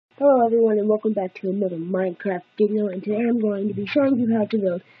Hello everyone and welcome back to another Minecraft video, and today I'm going to be showing you how to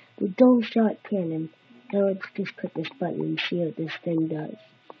build the dual shot cannon. Now let's just click this button and see what this thing does.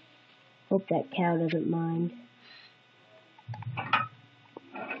 Hope that cow doesn't mind.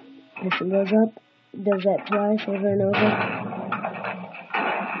 This one goes up, does that twice over and over.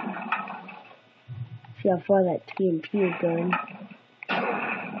 See how far that TNT is going.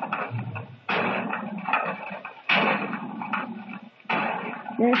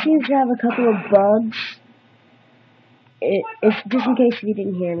 Now it seems to have a couple of bugs. It's just in case you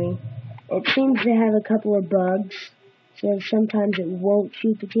didn't hear me. It seems to have a couple of bugs. So sometimes it won't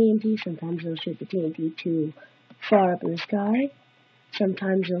shoot the TNT. Sometimes it'll shoot the TNT too far up in the sky.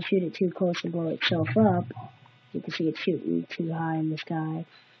 Sometimes it'll shoot it too close and blow itself up. You can see it shooting too high in the sky.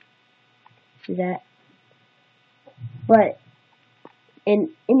 See that? But in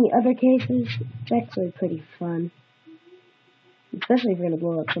any other cases, it's actually pretty fun. Especially if you're going to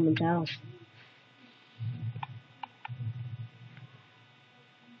blow up someone's house.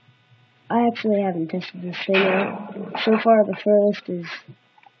 I actually haven't tested this thing out. So far the furthest is,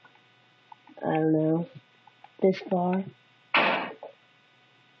 I don't know, this far.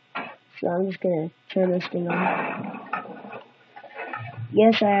 So I'm just going to turn this thing off.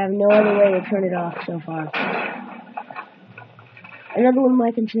 Yes, I have no other way to turn it off so far. Another one of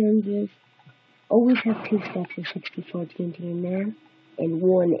my concerns is always have 2 stacks of 64 TNT in there, and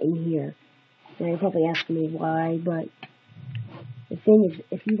 1 in here. Now you're probably asking me why, but the thing is,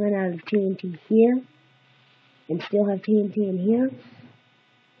 if you run out of TNT here, and still have TNT in here,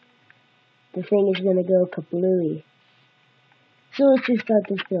 the thing is going to go kablooey. So let's just start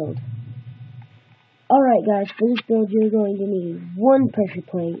this build. Alright guys, for this build you're going to need 1 pressure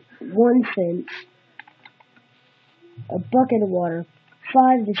plate, 1 fence, a bucket of water,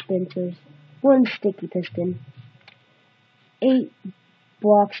 5 dispensers, 1 sticky piston, 8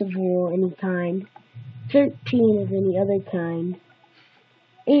 blocks of wool any kind, 13 of any other kind,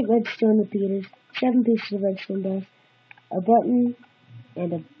 8 redstone repeaters, 7 pieces of redstone dust, a button,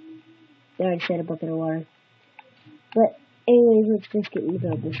 and I already said a bucket of water. But anyways, let's just get into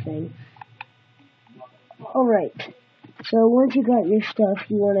build this thing. Alright, so once you got your stuff,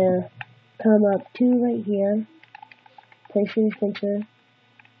 you want to come up to right here, place your dispenser.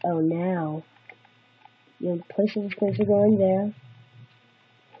 Oh, now you'll place the dispenser going there.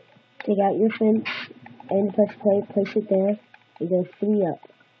 Take out your fence and press play, place it there, and go 3 up.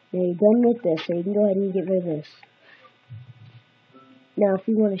 Now you're done with this, so you can go ahead and get rid of this. Now if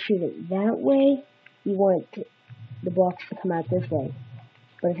you want to shoot it that way, you want the blocks to come out this way.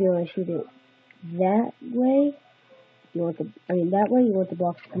 But if you want to shoot it that way, you want the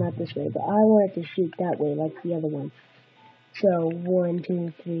blocks to come out this way. But I want it to shoot that way, like the other one. So 1,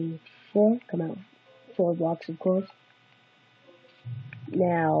 2, 3, 4, come out. 4 blocks, of course.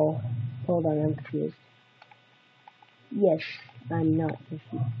 Now, hold on, I'm confused. Yes, I'm not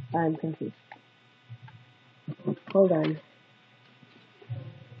confused. I'm confused. Hold on.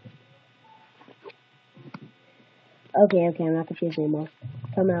 Okay, I'm not confused anymore.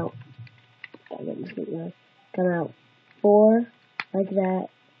 Come out. Come out 4, like that.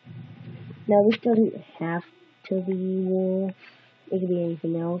 Now, this doesn't have to be wool. It could be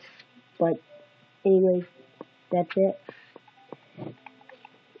anything else. But, anyways, that's it.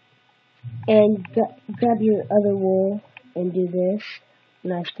 And grab your other wool and do this.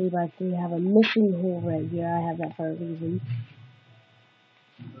 Nice 3x3. Have a missing hole right here. I have that for a reason.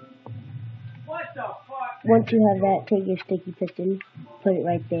 What the fuck? Once you have that, take your sticky piston, put it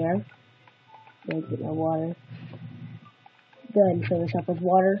right there. Then get my water. Go ahead and fill this up with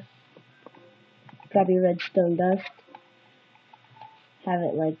water. Grab your redstone dust. Have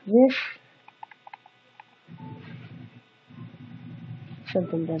it like this.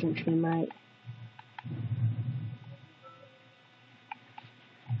 Something doesn't seem right.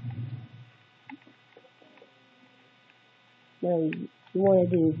 No, you want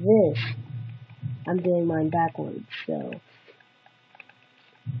to do this. I'm doing mine backwards, so.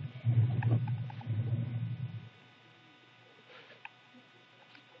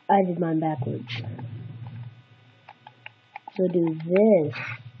 I did mine backwards. So do this.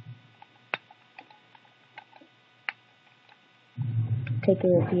 Take a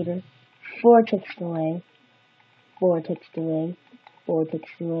repeater. 4 ticks away. 4 ticks away. 4 ticks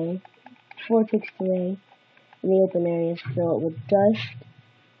away. 4 ticks away. In the open areas, fill it with dust.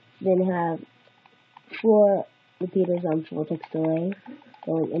 Then have 4 repeaters on 4 ticks away.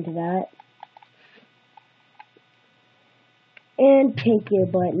 Going into that. And take your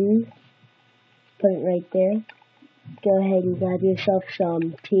button. Put it right there. Go ahead and grab yourself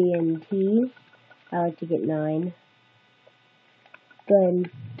some TNT. I like to get 9. go ahead and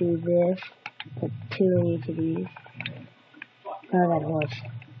do this. Put 2 in each of these. Oh, that horse.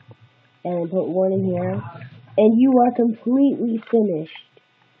 And then put 1 in here. And you are completely finished.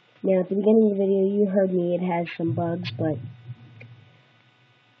 Now, at the beginning of the video, you heard me, it has some bugs, but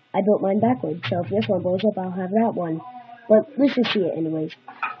I built mine backwards. So if this one blows up, I'll have that one. But let's just see it anyways.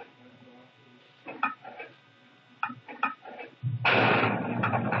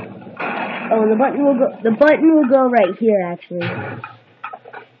 Oh, the button will go right here, actually.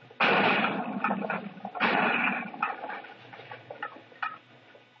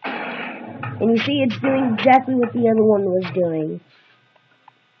 And you see, it's doing exactly what the other one was doing.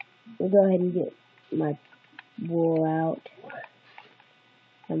 We'll go ahead and get my wool out.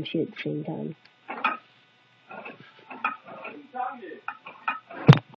 I'm shooting at the same time.